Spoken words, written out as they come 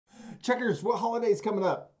Checkers, what holiday's coming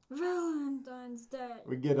up? Valentine's Day.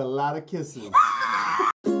 We get a lot of kisses.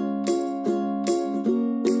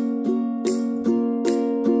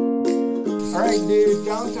 Alright dude,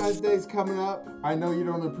 Valentine's Day's coming up. I know you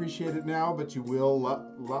don't appreciate it now, but you will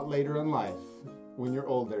a lot later in life when you're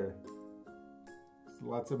older.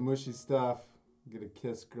 Lots of mushy stuff. Get to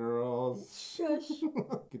kiss girls. Shush.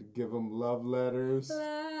 Get to give them love letters. La,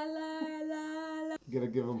 la, la, la. Get to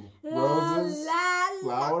give them La, roses, la, la.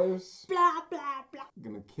 flowers. Blah, blah, blah.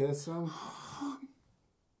 Gonna kiss them.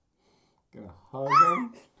 Gonna hug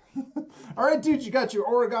them. Alright dude, you got your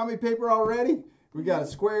origami paper already? We got a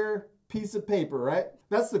square piece of paper, right?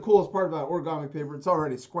 That's the coolest part about origami paper. It's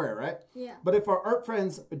already square, right? Yeah. But if our art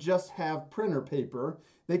friends just have printer paper,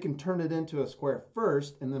 they can turn it into a square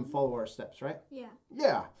first and then follow our steps, right? Yeah.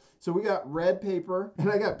 Yeah. So we got red paper and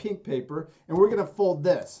I got pink paper and we're gonna fold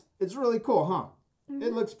this. It's really cool, huh? Mm-hmm.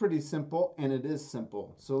 It looks pretty simple and it is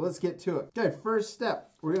simple. So let's get to it. Okay, first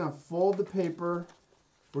step. We're gonna fold the paper.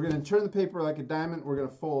 We're gonna turn the paper like a diamond. We're gonna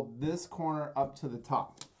fold this corner up to the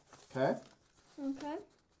top. Okay? Okay.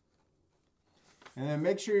 And then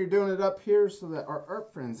make sure you're doing it up here so that our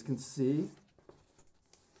art friends can see.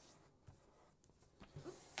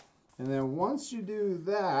 And then once you do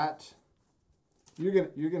that,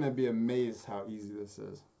 you're gonna be amazed how easy this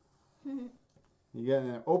is. You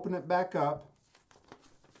gotta open it back up.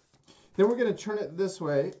 Then we're gonna turn it this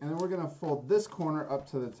way, and then we're gonna fold this corner up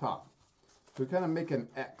to the top. So we kind of make an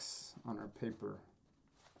X on our paper.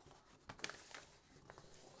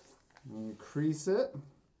 And you crease it.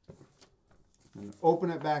 And open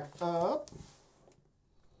it back up.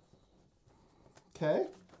 Okay.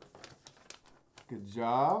 Good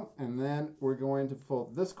job. And then we're going to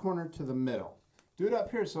fold this corner to the middle. Do it up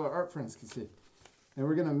here so our art friends can see. And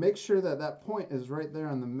we're going to make sure that that point is right there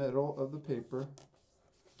in the middle of the paper.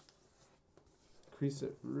 Crease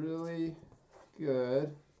it really good.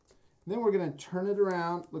 And then we're going to turn it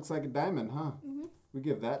around. Looks like a diamond, huh? Mm-hmm. We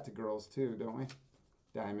give that to girls too, don't we?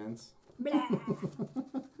 Diamonds.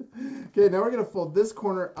 Okay, now we're going to fold this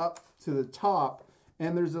corner up to the top,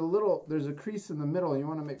 and there's a crease in the middle, and you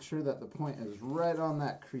want to make sure that the point is right on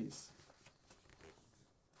that crease.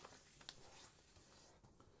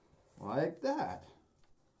 Like that.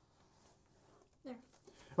 There.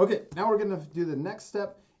 Okay, now we're going to do the next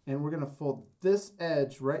step, and we're going to fold this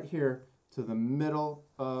edge right here to the middle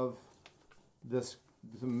of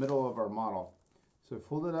our model. So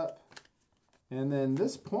fold it up. And then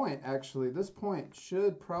this point, actually, this point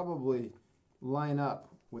should probably line up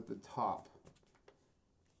with the top.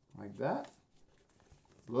 Like that.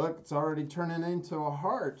 Look, it's already turning into a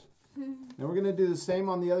heart. Then we're going to do the same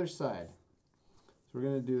on the other side. So we're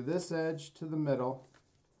going to do this edge to the middle.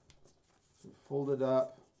 So fold it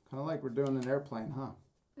up, kind of like we're doing an airplane, huh?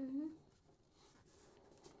 Mm-hmm.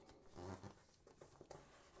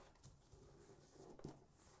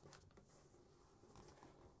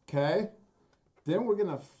 Okay. Then we're going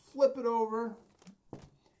to flip it over,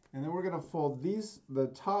 and then we're going to fold the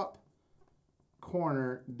top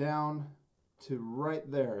corner down to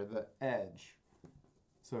right there, the edge.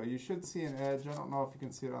 So you should see an edge. I don't know if you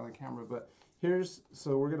can see it on the camera, but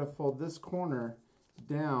so we're going to fold this corner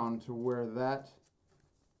down to where that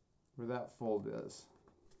fold is.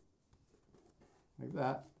 Like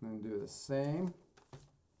that. And then do the same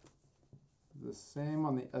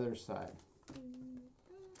on the other side.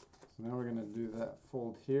 So now we're going to do that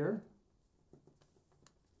fold here.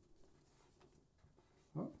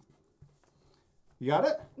 Oh. You got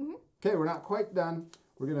it? Mm-hmm. Okay, we're not quite done.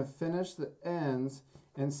 We're going to finish the ends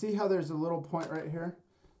and see how there's a little point right here.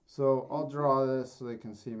 So I'll draw this so they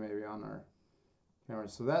can see maybe on our camera.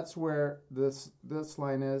 So that's where this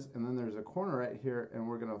line is, and then there's a corner right here, and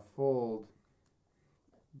we're going to fold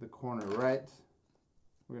the corner right.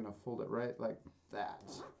 We're going to fold it right like that.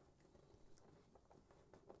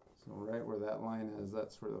 So right where that line is,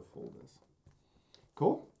 that's where the fold is.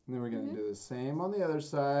 Cool? And then we're going to do the same on the other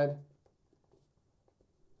side.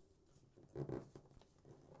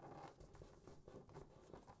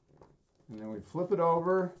 And then we flip it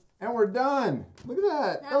over, and we're done. Look at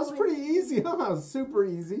that. That was pretty easy, huh? It was super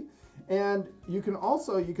easy. And you can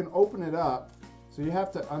open it up. So you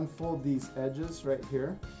have to unfold these edges right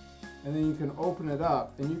here. And then you can open it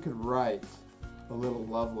up, and you could write a little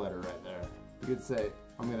love letter right there. You could say,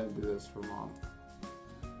 I'm going to do this for Mom.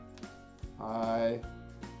 I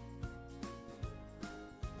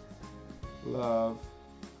love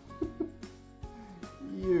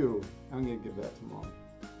you. I'm going to give that to Mom.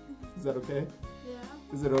 Is that okay? Yeah.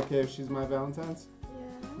 Is it okay if she's my Valentine's?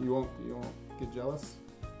 Yeah. You won't get jealous?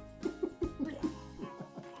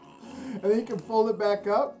 And then you can fold it back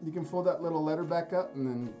up. You can fold that little letter back up and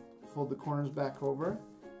then Fold the corners back over.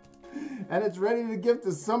 And it's ready to give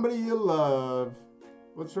to somebody you love.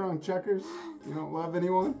 What's wrong, Checkers? You don't love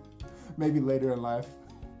anyone? Maybe later in life.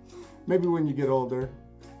 Maybe when you get older.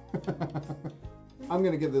 I'm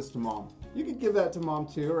going to give this to Mom. You could give that to Mom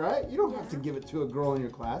too, right? You don't have to give it to a girl in your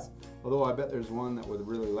class. Although I bet there's one that would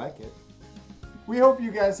really like it. We hope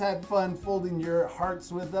you guys had fun folding your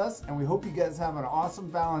hearts with us. And we hope you guys have an awesome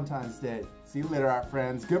Valentine's Day. See you later, art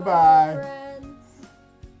friends. Goodbye. Bye, friends.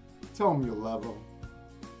 Tell them you love them.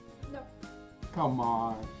 No. Come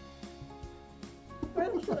on.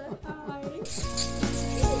 Where should I